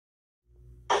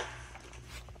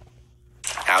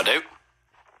How do?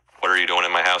 What are you doing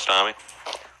in my house, Tommy?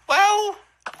 Well,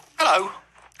 hello.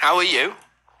 How are you?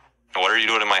 What are you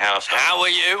doing in my house, Tommy? How are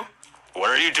you? What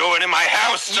are you doing in my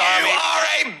house, Tommy? You are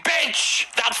a bitch!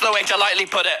 That's the way to lightly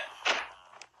put it.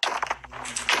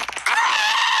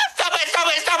 Stop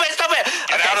it!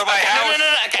 Get out of my house! No.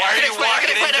 Okay, Why are you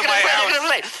walking into my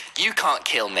house? You can't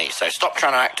kill me, so stop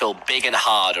trying to act all big and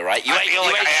hard, all right? I feel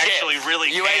like I actually really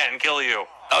can kill you.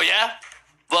 Oh, yeah?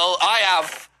 Well, I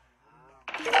have.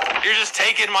 You're just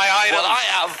taking my items. Well, I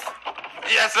have.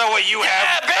 That's not what you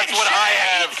have. That's what I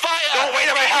have. Fire. Don't wait,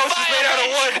 my house is made out of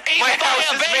wood. My house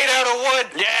is made out of wood.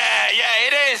 Yeah,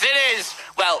 it is.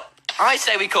 Well, I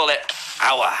say we call it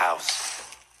our house.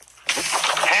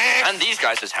 And these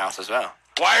guys' house as well.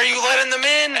 Why are you letting them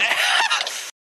in?